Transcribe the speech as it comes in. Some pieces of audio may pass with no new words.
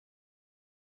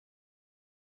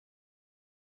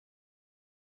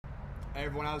Hey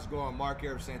everyone, how's it going? Marc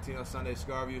here of Santino Sunday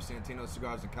Cigar Review, Santino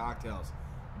Cigars and Cocktails.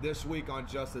 This week on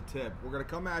Just a Tip, we're going to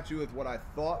come at you with what I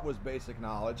thought was basic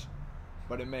knowledge,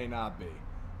 but it may not be.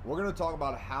 We're going to talk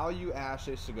about how you ash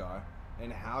a cigar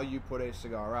and how you put a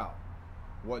cigar out.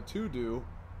 What to do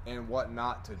and what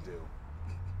not to do.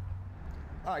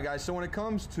 Alright guys, so when it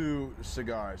comes to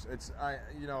cigars,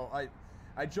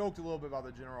 I joked a little bit about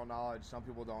the general knowledge. Some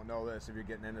people don't know this if you're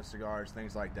getting into cigars,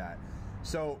 things like that.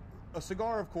 So a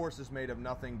cigar, of course, is made of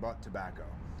nothing but tobacco.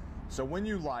 So when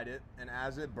you light it and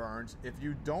as it burns, if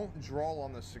you don't draw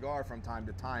on the cigar from time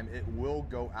to time, it will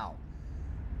go out.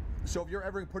 So if you're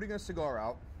ever putting a cigar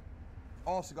out,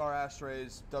 all cigar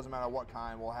ashtrays, doesn't matter what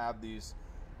kind, will have these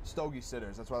stogie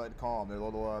sitters. That's what I like to call them. They're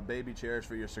little baby chairs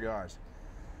for your cigars.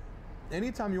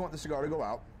 Anytime you want the cigar to go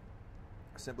out,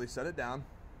 simply set it down,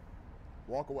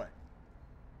 walk away.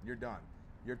 You're done.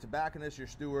 Your tobacconists, your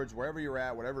stewards, wherever you're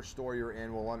at, whatever store you're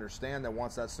in, will understand that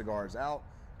once that cigar is out,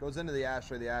 goes into the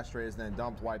ashtray is then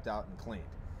dumped, wiped out, and cleaned.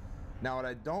 Now, what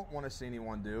I don't want to see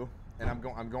anyone do, and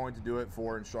I'm going to do it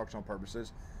for instructional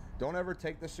purposes, don't ever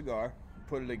take the cigar,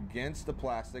 put it against the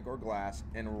plastic or glass,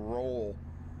 and roll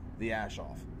the ash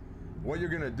off. What you're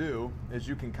going to do is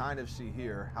you can kind of see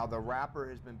here how the wrapper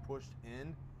has been pushed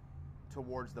in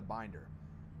towards the binder.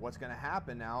 What's going to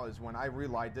happen now is when I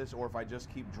relight this, or if I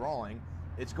just keep drawing,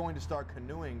 it's going to start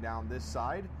canoeing down this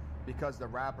side because the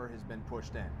wrapper has been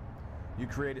pushed in. You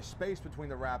create a space between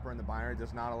the wrapper and the binder. It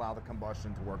does not allow the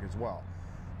combustion to work as well.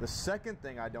 The second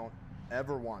thing I don't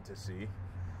ever want to see,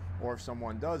 or if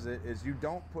someone does it, is you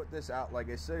don't put this out like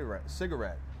a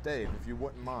cigarette. Dave, if you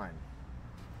wouldn't mind,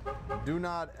 do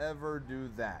not ever do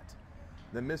that.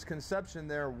 The misconception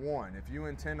there, one, if you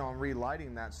intend on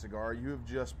relighting that cigar, you have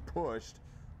just pushed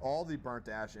all the burnt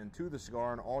ash into the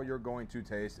cigar, and all you're going to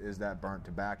taste is that burnt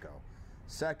tobacco.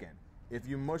 Second, if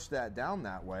you mush that down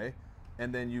that way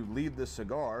and then you leave the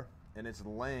cigar and it's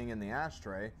laying in the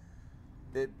ashtray,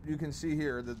 you can see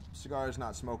here the cigar is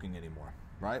not smoking anymore,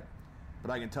 right? But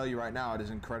I can tell you right now, it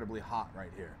is incredibly hot right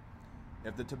here.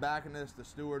 If the tobacconist, the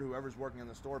steward, whoever's working in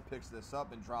the store picks this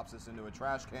up and drops this into a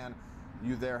trash can,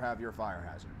 you there have your fire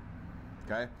hazard,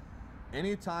 okay?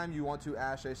 Anytime you want to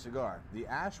ash a cigar, the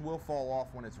ash will fall off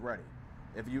when it's ready.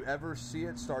 If you ever see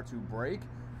it start to break,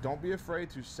 don't be afraid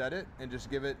to set it and just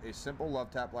give it a simple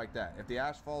love tap like that. If the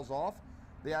ash falls off,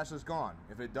 the ash is gone.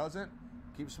 If it doesn't,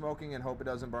 keep smoking and hope it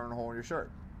doesn't burn a hole in your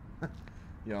shirt.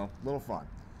 You know, little fun.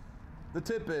 The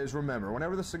tip is, remember,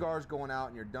 whenever the cigar is going out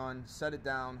and you're done, set it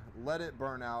down, let it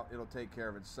burn out. It'll take care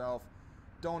of itself.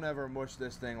 Don't ever mush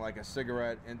this thing like a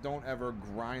cigarette, and don't ever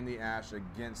grind the ash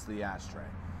against the ashtray.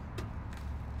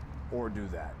 Or do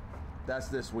that. That's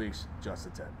this week's Just a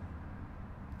Tip.